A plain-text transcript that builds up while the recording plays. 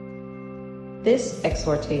This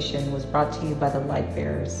exhortation was brought to you by the light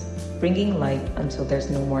bearers, bringing light until there's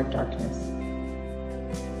no more darkness.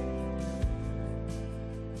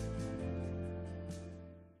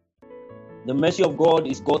 The mercy of God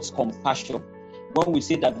is God's compassion. When we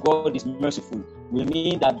say that God is merciful, we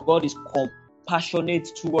mean that God is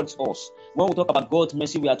compassionate towards us. When we talk about God's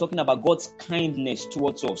mercy, we are talking about God's kindness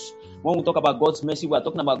towards us. When we talk about God's mercy, we are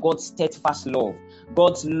talking about God's steadfast love,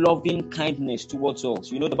 God's loving kindness towards us.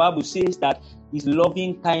 The Bible says that His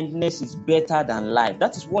loving kindness is better than life.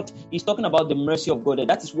 That is what He's talking about, the mercy of God.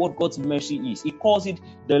 That is what God's mercy is. He calls it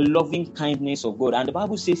the loving kindness of God. And the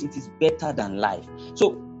Bible says it is better than life.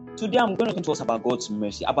 So today I'm going to talk to us about God's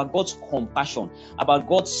mercy, about God's compassion, about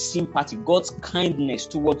God's sympathy, God's kindness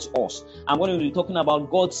towards us. I'm going to be talking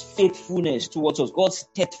about God's faithfulness towards us, God's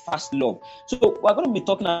steadfast love. So we're going to be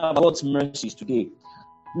talking about God's mercies today.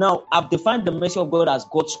 Now, I've defined the mercy of God as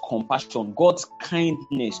God's compassion, God's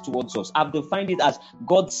kindness towards us. I've defined it as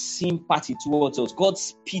God's sympathy towards us,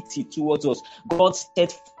 God's pity towards us, God's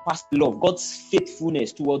steadfast love, God's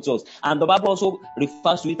faithfulness towards us. And the Bible also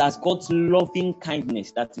refers to it as God's loving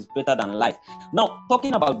kindness that is better than life. Now,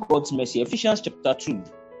 talking about God's mercy, Ephesians chapter 2.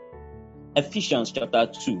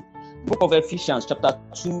 Book of Ephesians chapter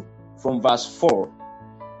 2 from verse 4.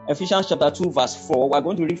 Ephesians chapter 2 verse 4. We're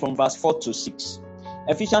going to read from verse 4 to 6.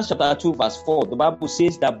 Ephesians chapter 2 verse 4, the Bible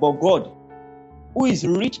says that, but God, who is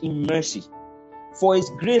rich in mercy, for His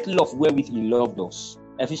great love wherewith He loved us.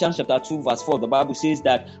 Ephesians chapter 2 verse 4, the Bible says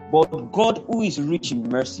that, but God, who is rich in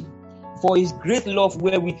mercy, for His great love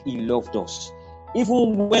wherewith He loved us,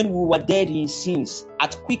 even when we were dead in sins,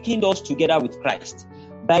 hath quickened us together with Christ.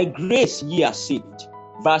 By grace ye are saved.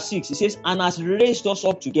 Verse 6, it says, and has raised us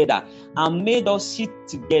up together and made us sit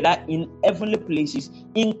together in heavenly places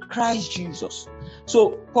in Christ Jesus.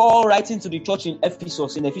 So Paul, writing to the church in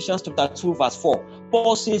Ephesus, in Ephesians chapter 2 verse 4,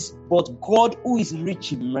 Paul says, but God, who is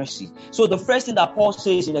rich in mercy. So the first thing that Paul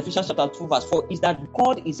says in Ephesians chapter 2 verse 4 is that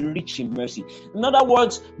God is rich in mercy. In other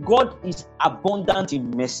words, God is abundant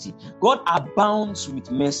in mercy. God abounds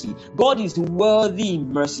with mercy. God is worthy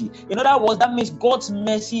in mercy. In other words, that means God's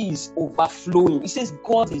mercy is overflowing. He says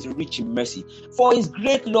God is rich in mercy, for His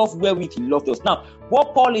great love wherewith He loved us. Now,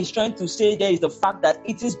 what Paul is trying to say there is the fact that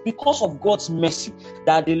it is because of God's mercy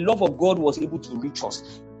that the love of God was able to reach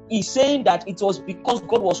us. He's saying that it was because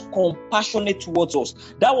God was compassionate towards us.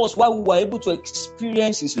 That was why we were able to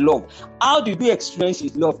experience His love. How did we experience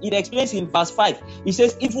His love? It explains in verse 5. He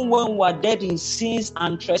says, even when we were dead in sins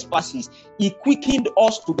and trespasses, He quickened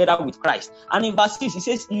us together with Christ. And in verse 6, He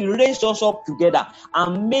says, He raised us up together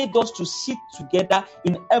and made us to sit together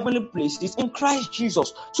in heavenly places in Christ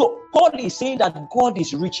Jesus. So Paul is saying that God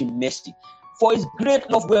is rich in mercy, for His great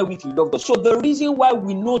love wherewith He loved us. So the reason why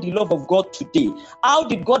we know the love of God today, how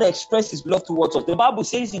did God express His love towards us? The Bible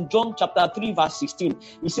says in John chapter 3 verse 16,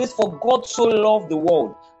 it says, for God so loved the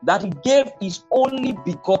world that He gave His only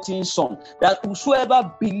begotten Son, that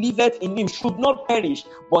whosoever believeth in Him should not perish,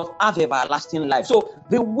 but have everlasting life. So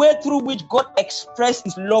the way through which God expressed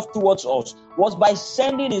His love towards us was by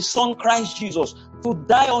sending His Son Christ Jesus to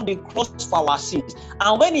die on the cross for our sins.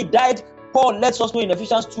 And when He died, Paul lets us know in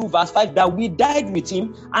Ephesians 2 verse 5 that we died with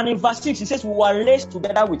Him. And in verse 6, he says we were raised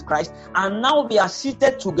together with Christ. And now we are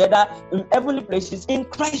seated together in heavenly places in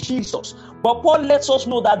Christ Jesus. But Paul lets us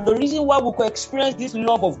know that the reason why we could experience this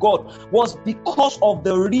love of God was because of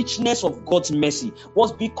the richness of God's mercy.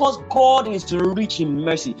 Was because God is rich in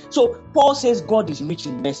mercy. So Paul says God is rich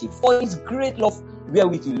in mercy, for His great love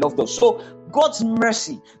wherewith He loved us. So God's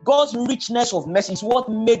mercy, God's richness of mercy is what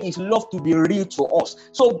made His love to be real to us.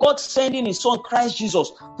 So God sending His Son Christ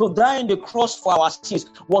Jesus to die on the cross for our sins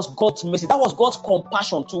was God's mercy. That was God's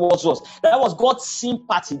compassion towards us. That was God's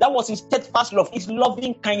sympathy. That was His steadfast love, His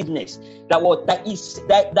loving kindness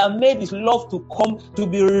that made His love to come to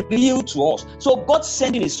be real to us. So God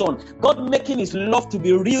sending His Son, God making His love to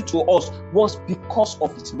be real to us was because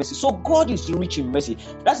of His mercy. So God is rich in mercy.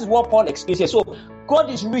 That is what Paul explains here. So God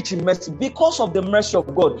is rich in mercy because of the mercy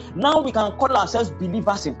of God. Now we can call ourselves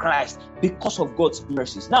believers in Christ because of God's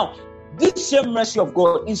mercies. Now, this same mercy of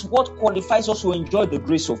God is what qualifies us to enjoy the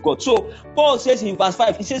grace of God. So Paul says in verse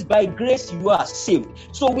 5, he says, by grace you are saved.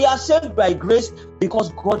 So we are saved by grace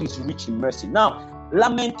because God is rich in mercy. Now,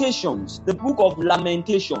 Lamentations, the book of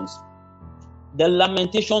Lamentations, the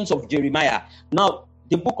Lamentations of Jeremiah. Now,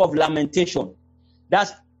 the book of Lamentation,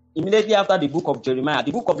 that's immediately after the book of Jeremiah,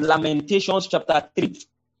 the book of Lamentations chapter 3.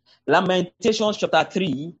 Lamentations chapter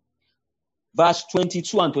 3, verse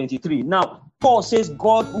 22 and 23. Now, Paul says,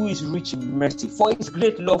 God who is rich in mercy, for His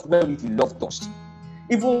great love wherewith He loved us.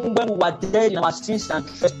 even when we were dead in our sins and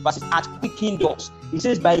trespasses, hath quickened us. It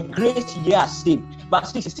says, by grace ye are saved.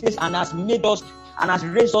 Verse 6, it says, and has made us and has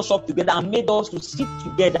raised us up together and made us to sit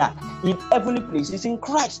together in heavenly places in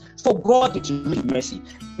Christ. So God is rich in mercy.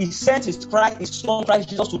 He sent his son Christ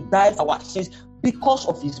Jesus to die for our sins because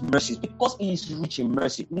of his mercies, because he is rich in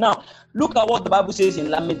mercy. Now, look at what the Bible says in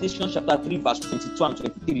Lamentations chapter 3, verse 22 and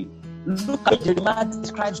 23. Look at Jeremiah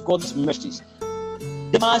describes God's mercies.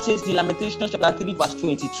 Jeremiah says in Lamentations chapter 3, verse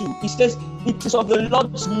 22, he says, it is of the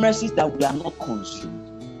Lord's mercies that we are not consumed.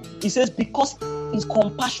 He says, because his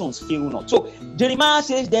compassions fail not. So Jeremiah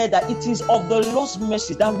says there that it is of the Lord's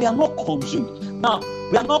mercy that we are not consumed. Now,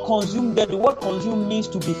 we are not consumed there. The word consumed means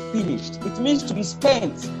to be finished. It means to be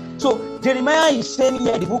spent. So Jeremiah is saying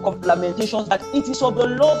here in the book of Lamentations that it is of the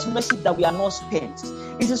Lord's mercy that we are not spent.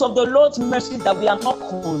 It is of the Lord's mercy that we are not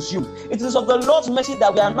consumed. It is of the Lord's mercy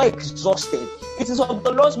that we are not exhausted. It is of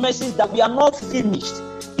the Lord's mercy that we are not finished.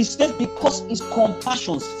 He says because his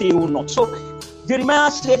compassions fail not. So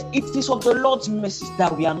Jeremiah says it is of the Lord's mercy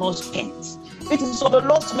that we are not spent. It is of the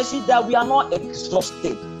Lord's mercy that we are not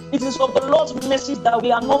exhausted. It is of the Lord's mercy that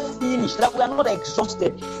we are not finished, that we are not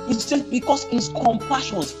exhausted. It says because his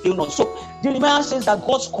compassions fail not. So Jeremiah says that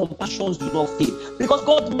God's compassions do not fail. Because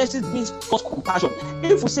God's mercy means God's compassion.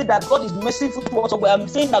 If we say that God is merciful towards us, I'm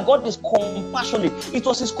saying that God is compassionate. It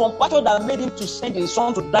was his compassion that made him to send his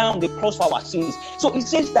son to die on the cross for our sins. So it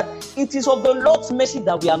says that it is of the Lord's mercy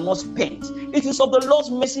that we are not spent. It is of the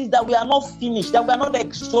Lord's mercy that we are not finished, that we are not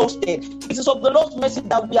exhausted. It is of the Lord's mercy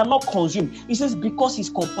that we are not consumed. He says because his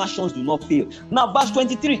compassions do not fail. Now verse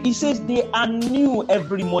 23, he says they are new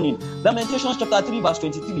every morning. Lamentations chapter 3 verse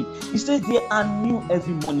 23, he says they are new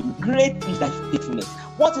every morning. Great is thy faithfulness.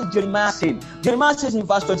 What is Jeremiah saying? Jeremiah says in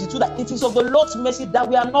verse 22 that it is of the Lord's mercy that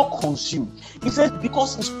we are not consumed. He says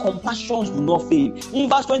because his compassions do not fail. In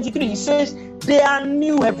verse 23 he says they are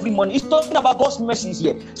new every morning. He's talking about God's mercies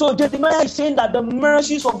here. So Jeremiah is saying that the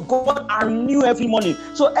mercies of God are new every morning.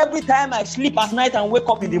 So every time I sleep at night and wake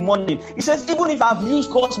up in the morning, he says even if I've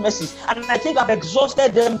used God's mercies and I think I've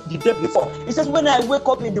exhausted them the day before, he says when I wake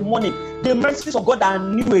up in the morning, the mercies of God are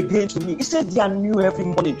new again to me. He says they are new every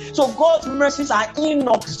morning. So God's mercies are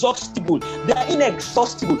inexhaustible. They are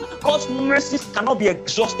inexhaustible. God's mercies cannot be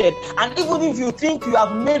exhausted. And even if you think you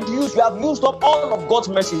have used up all of God's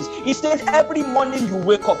mercies, he says every morning you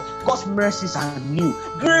wake up, God's mercies are new.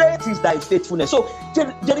 Great is thy faithfulness. So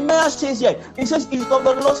Jeremiah says here, he says it's of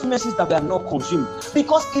the Lord's mercies that we are not consumed,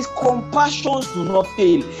 because his compassions do not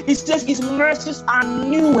fail. He says his mercies are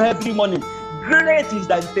new every morning. Great is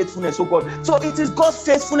thy faithfulness, oh God. So it is God's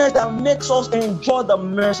faithfulness that makes us enjoy the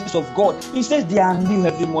mercies of God. He says they are new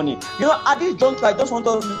every morning. You know, at this juncture, I just want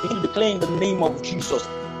us to declare in the name of Jesus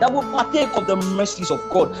that we partake of the mercies of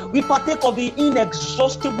God. We partake of the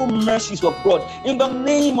inexhaustible mercies of God. In the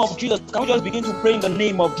name of Jesus, can we just begin to pray in the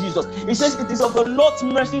name of Jesus? He says it is of the Lord's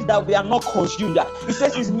mercies that we are not consumed. He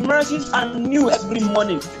says his mercies are new every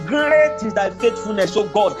morning. Great is thy faithfulness, oh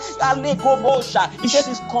God. He says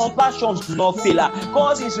his compassions do not fail.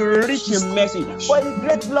 God is rich in mercy. For his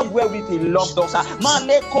great love wherewith he loved us.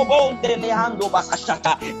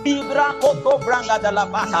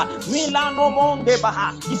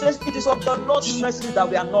 He says it is of the Lord's mercy that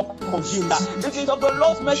we are not consumed. It is of the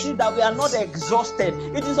Lord's mercy that we are not exhausted.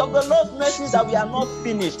 It is of the Lord's mercy that we are not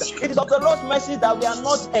finished. It is of the Lord's mercy that we are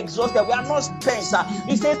not exhausted. We are not spent.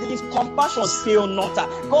 He says that his compassions fail not.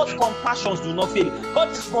 God's compassions do not fail. God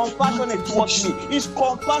is compassionate towards me. He's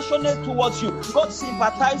compassionate towards you. God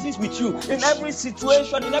sympathizes with you in every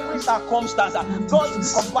situation, in every circumstance.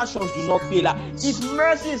 God's compassions do not fail. His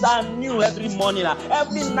mercies are new every morning.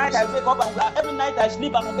 Every night I wake up and every night I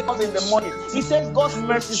sleep and wake up in the morning. He says God's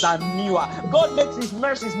mercies are newer. God makes his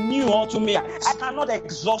mercies new unto me. I cannot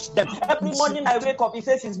exhaust them. Every morning I wake up, he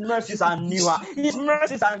says his mercies are newer. His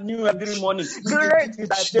mercies are new every morning. Great is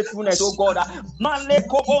thy faithfulness, oh God.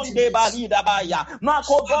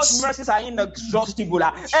 God's mercies are inexhaustible.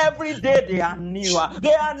 Every day they are newer.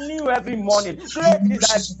 They are new every morning. Great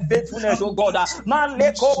is thy faithfulness, oh God.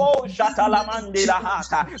 It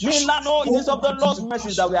is of the Lord's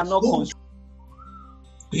mercies that we are not consumed.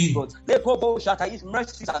 God. His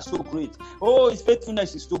mercies are so great. Oh, his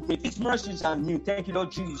faithfulness is so great. His mercies are new. Thank you, Lord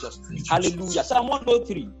Jesus. Hallelujah. Psalm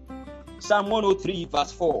 103. Psalm 103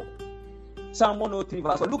 verse 4. Psalm 103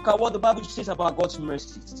 verse 4. Look at what the Bible says about God's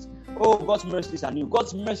mercies. Oh, God's mercies are new.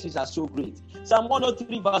 God's mercies are so great. Psalm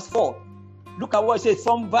 103 verse 4. Look at what it says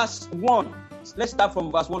from verse 1. Let's start from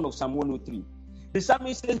verse 1 of Psalm 103. The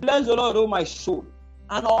psalmist says, bless the Lord, O my soul,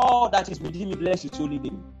 and all that is within me, bless his holy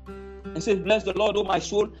name. He says, bless the Lord, O my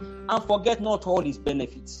soul, and forget not all his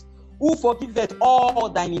benefits. Who forgiveth all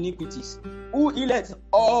thine iniquities, who healeth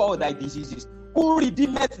all thy diseases, who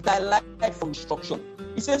redeemeth thy life from destruction.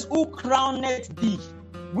 He says, who crowneth thee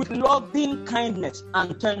with loving kindness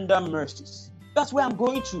and tender mercies. That's where I'm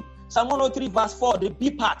going to. Psalm 103 verse 4, the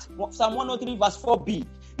B part. Psalm 103 verse 4b.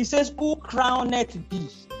 He says, who crowneth thee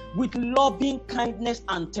with loving kindness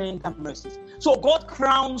and tender mercies. So God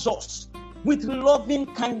crowns us with loving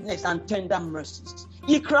kindness and tender mercies.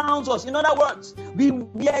 He crowns us. In other words, we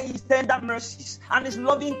wear his tender mercies and his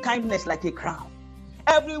loving kindness like a crown.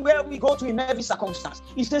 Everywhere we go to, in every circumstance,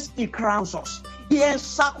 he says he crowns us. He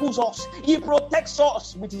encircles us. He protects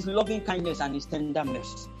us with his loving kindness and his tender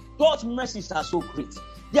mercies. God's mercies are so great.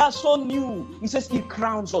 They are so new. He says he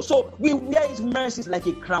crowns us. So we wear his mercies like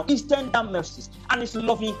a crown, his tender mercies and his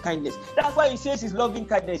loving kindness. That's why he says his loving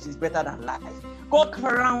kindness is better than life. God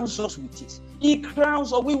crowns us with it. He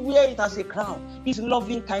crowns us. We wear it as a crown. His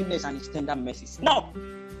loving kindness and his tender mercies. Now,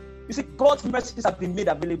 you see, God's mercies have been made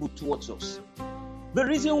available towards us. The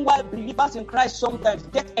reason why believers in Christ sometimes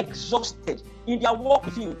get exhausted in their walk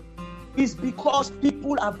with him is because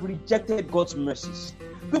people have rejected God's mercies.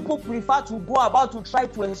 People prefer to go about to try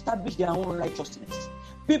to establish their own righteousness.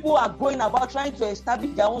 People are going about trying to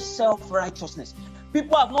establish their own self-righteousness.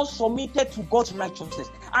 People have not submitted to God's righteousness.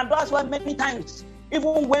 And that's why many times,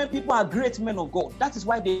 even when people are great men of God, that is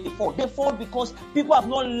why they fall. They fall because people have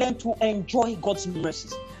not learned to enjoy God's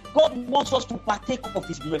mercies. God wants us to partake of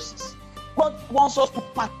his mercies. God wants us to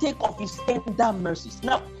partake of his tender mercies.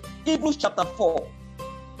 Now, Hebrews chapter 4.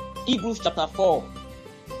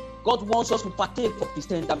 God wants us to partake of his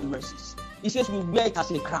tender mercies. He says we wear it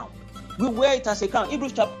as a crown. We wear it as a crown.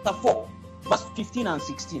 Hebrews chapter 4, verse 15 and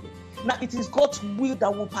 16. Now, it is God's will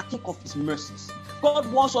that we partake of his mercies.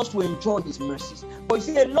 God wants us to enjoy his mercies. But you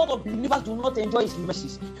see, a lot of believers do not enjoy his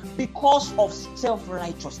mercies because of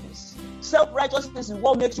self-righteousness. Self-righteousness is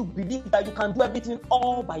what makes you believe that you can do everything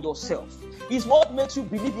all by yourself. It's what makes you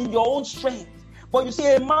believe in your own strength. But you see,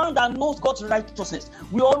 a man that knows God's righteousness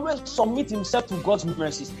will always submit himself to God's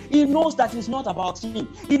mercies. He knows that it's not about him.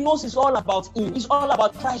 He knows it's all about him. It's all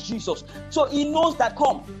about Christ Jesus. So he knows that,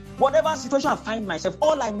 whatever situation I find myself,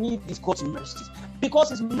 all I need is God's mercies. Because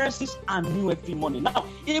his mercies are new every morning. Now,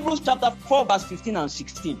 Hebrews chapter 4, verse 15 and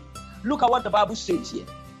 16. Look at what the Bible says here.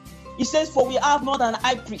 It says, for we have not an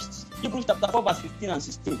high priest. Hebrews chapter 4, verse 15 and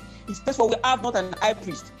 16. It says, for we have not an high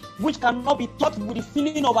priest, which cannot be touched with the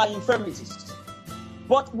feeling of our infirmities,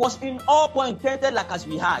 but was in all points tempted like as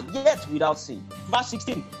we are, yet without sin. Verse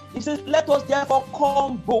 16, it says, let us therefore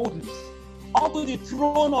come boldly unto the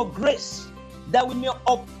throne of grace, that we may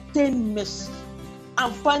obtain mercy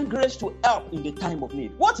and find grace to help in the time of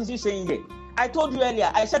need. What is he saying here? I told you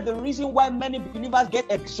earlier, I said the reason why many believers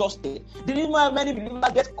get exhausted, the reason why many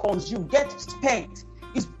believers get consumed, get spent,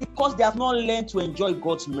 is because they have not learned to enjoy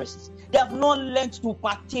God's mercies. They have not learned to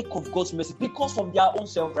partake of God's mercy because of their own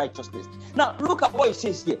self-righteousness. Now, look at what it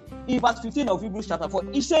says here. In verse 15 of Hebrews chapter 4,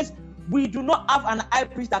 it says, we do not have an high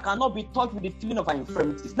priest that cannot be touched with the feeling of our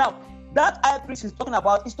infirmities. Now, that high priest is talking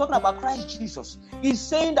about Christ Jesus. He's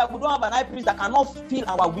saying that we don't have an high priest that cannot feel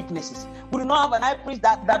our weaknesses. We do not have an high priest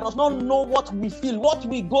that does not know what we feel, what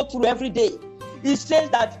we go through every day. He says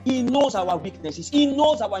that he knows our weaknesses. He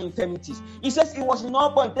knows our infirmities. He says he was in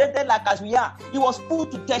all points tempted like as we are. He was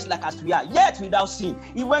put to test like as we are, yet without sin.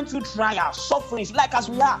 He went through trials, sufferings like as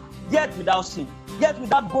we are, yet without sin, yet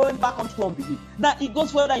without going back unto unbelief. Now he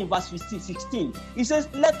goes further in verse 16. He says,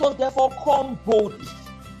 let us therefore come boldly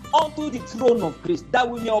unto the throne of grace, that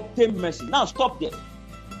we may obtain mercy. Now stop there.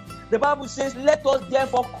 The Bible says, let us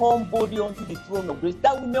therefore come boldly unto the throne of grace,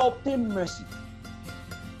 that we may obtain mercy.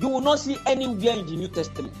 You will not see anywhere in the New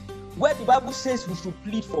Testament where the Bible says we should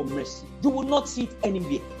plead for mercy. You will not see it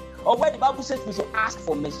anywhere. Or where the Bible says we should ask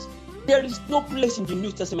for mercy. There is no place in the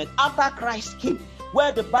New Testament after Christ came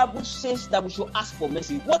where the Bible says that we should ask for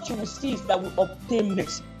mercy. What you will see is that we obtain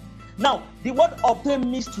mercy. Now, the word obtain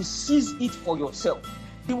means to seize it for yourself.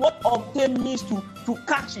 The word obtain means to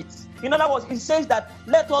catch it. In other words, it says that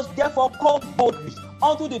let us therefore come boldly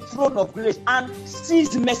unto the throne of grace and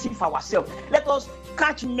seize mercy for ourselves. Let us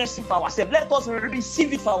catch mercy for ourselves. Let us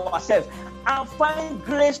receive it for ourselves and find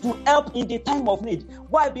grace to help in the time of need.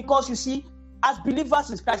 Why? Because you see, as believers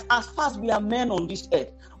in Christ, as far as we are men on this earth,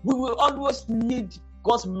 we will always need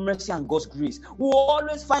God's mercy and God's grace. We will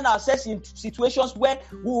always find ourselves in situations where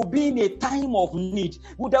we will be in a time of need.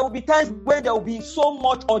 There will be times where there will be so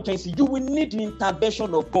much urgency. You will need the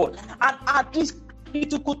intervention of God. And at these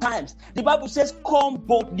critical times, the Bible says, come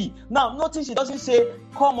boldly. Now, notice it doesn't say,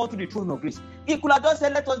 come unto the throne of grace. It could have just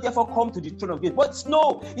said, let us therefore come to the throne of grace. But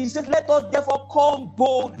no, it says, let us therefore come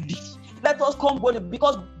boldly. Let us come boldly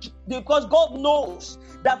because God knows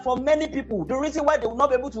that for many people, the reason why they will not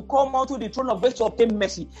be able to come onto the throne of grace to obtain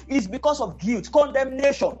mercy is because of guilt,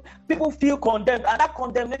 condemnation. People feel condemned, and that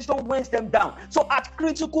condemnation weighs them down. So at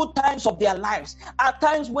critical times of their lives, at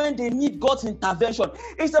times when they need God's intervention,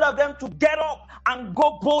 instead of them to get up and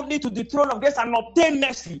go boldly to the throne of grace and obtain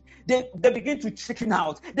mercy, they begin to chicken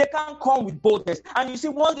out. They can't come with boldness. And you see,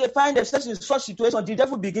 once they find themselves in such situations, the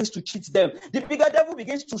devil begins to cheat them. The bigger devil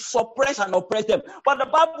begins to suppress and oppress them. But the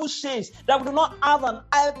Bible says that we do not have an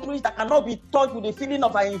high priest that cannot be touched with the feeling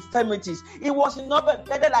of our infirmities. It was not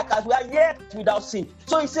better like us. We are yet without sin.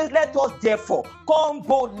 So he says, let us therefore come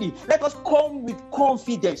boldly. Let us come with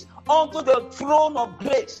confidence unto the throne of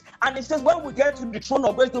grace. And it says, when we get to the throne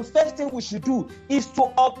of grace, the first thing we should do is to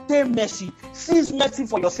obtain mercy. Seize mercy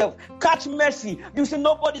for yourself. Catch mercy. You see,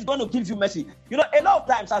 nobody's going to give you mercy. You know, a lot of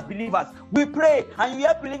times as believers, we pray and you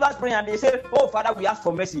hear believers pray and they say, oh, Father, we ask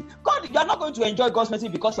for mercy. God, you are not going to enjoy God's mercy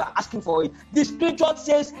because you are asking for it. The scripture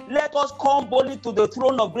says, let us come boldly to the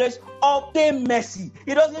throne of grace, obtain mercy.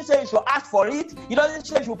 It doesn't say you should ask for it. It doesn't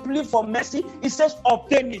say you should plead for mercy. It says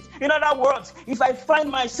obtain it. In other words, if I find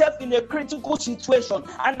myself in a critical situation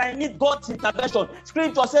and I need God's intervention,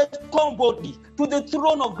 scripture says, come boldly to the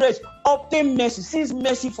throne of grace, obtain mercy. Seize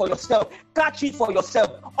mercy for yourself. Catch it for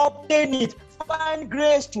yourself. Obtain it. Find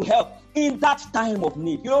grace to help in that time of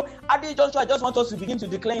need. You know, I just want us to begin to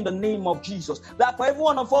declare in the name of Jesus that for every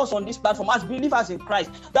one of us on this platform as believers in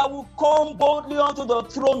Christ, that will come boldly onto the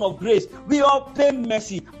throne of grace, we obtain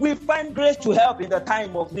mercy, we find grace to help in the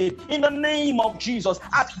time of need. In the name of Jesus,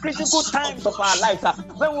 at critical times of our lives,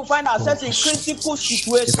 when we find ourselves in critical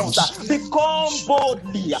situations, we come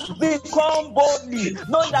boldly,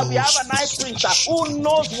 knowing that we have an high priest who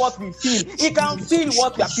knows what we feel. He can feel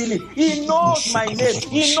what we are feeling. He knows my name.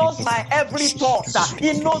 He knows my every thought.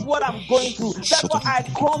 He knows what I'm going through. Therefore, I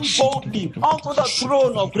come boldly onto the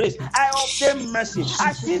throne of grace. I obtain mercy.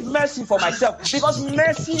 I seek mercy for myself because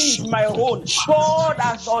mercy is my own. God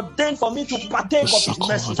has ordained for me to partake of His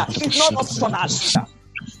mercy. It's not optional.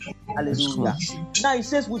 Hallelujah. Now He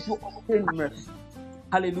says we should obtain mercy.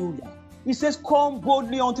 Hallelujah. He says, come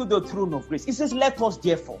boldly unto the throne of grace. He says, let us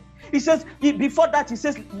therefore. He says, before that, he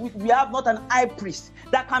says, we have not an high priest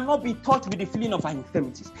that cannot be touched with the feeling of our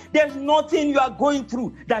infirmities. There's nothing you are going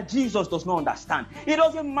through that Jesus does not understand. It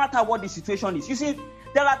doesn't matter what the situation is. You see,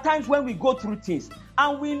 there are times when we go through things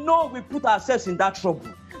and we know we put ourselves in that trouble.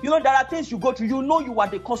 You know, there are things you go through, you know you are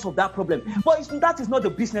the cause of that problem. But that is not the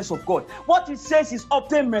business of God. What it says is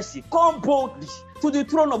obtain mercy. Come boldly to the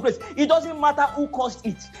throne of grace. It doesn't matter who caused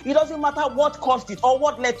it. It doesn't matter what caused it or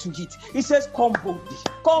what led to it. He says come boldly.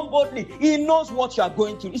 Come boldly. He knows what you are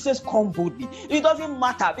going through. He says come boldly. It doesn't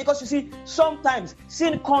matter because you see, sometimes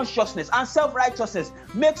sin consciousness and self-righteousness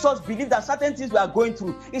makes us believe that certain things we are going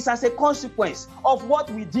through is as a consequence of what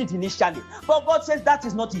we did initially. But God says that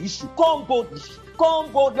is not the issue. Come boldly.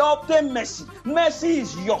 Come boldly, obtain mercy. Mercy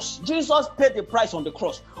is yours. Jesus paid the price on the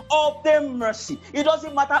cross. Obtain mercy. It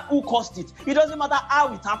doesn't matter who caused it. It doesn't matter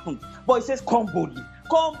how it happened. But it says, come boldly.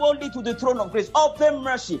 Come boldly to the throne of grace. Obtain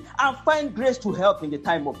mercy and find grace to help in the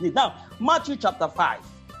time of need. Now, Matthew chapter 5.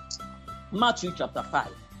 Matthew chapter 5.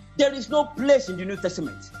 There is no place in the New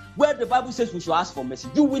Testament where the Bible says we should ask for mercy.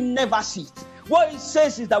 You will never see it. What it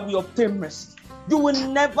says is that we obtain mercy. You will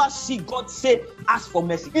never see God say, ask for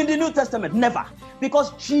mercy. In the New Testament, never.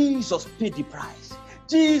 Because Jesus paid the price.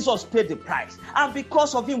 Jesus paid the price. And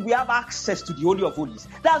because of Him, we have access to the Holy of Holies.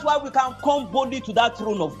 That's why we can come boldly to that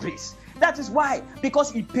throne of grace. That is why,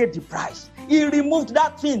 because He paid the price. He removed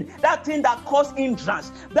that thing that caused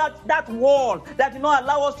hindrance, that wall that did not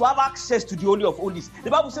allow us to have access to the Holy of Holies.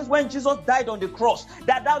 The Bible says when Jesus died on the cross,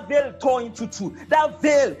 that veil tore into two. That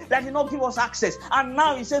veil that did not give us access. And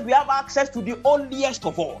now He says we have access to the holiest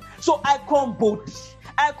of all. So I come boldly.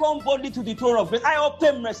 I come boldly to the throne of grace. I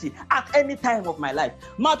obtain mercy at any time of my life.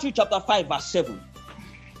 Matthew chapter 5 verse 7.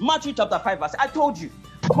 Matthew chapter 5 verse 7. I told you,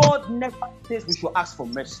 God never says we should ask for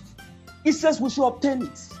mercy. He says we should obtain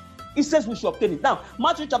it. He says we should obtain it. Now,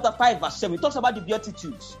 Matthew chapter 5 verse 7, it talks about the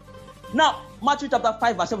Beatitudes. Now, Matthew chapter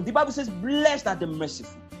 5 verse 7, the Bible says, blessed are the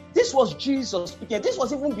merciful. This was Jesus speaking. This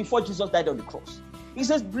was even before Jesus died on the cross. He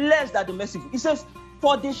says, blessed are the merciful. He says,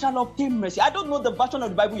 for they shall obtain mercy. I don't know the version of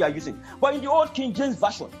the Bible you are using, but in the old King James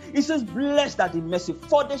version, it says, blessed are the merciful,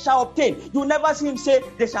 for they shall obtain. You never see Him say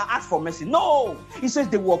they shall ask for mercy. No, He says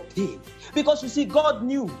they will obtain. Because you see, God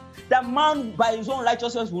knew that man by his own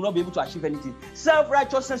righteousness will not be able to achieve anything.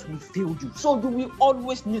 Self-righteousness will fail you. So you will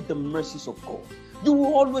always need the mercies of God. You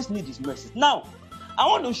will always need His mercies. Now, I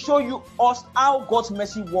want to show you us how God's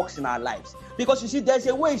mercy works in our lives. Because you see, there's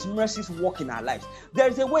a way His mercies work in our lives.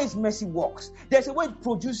 There's a way His mercy works. There's a way it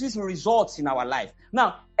produces results in our life.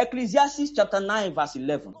 Now, Ecclesiastes chapter 9 verse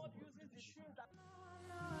 11.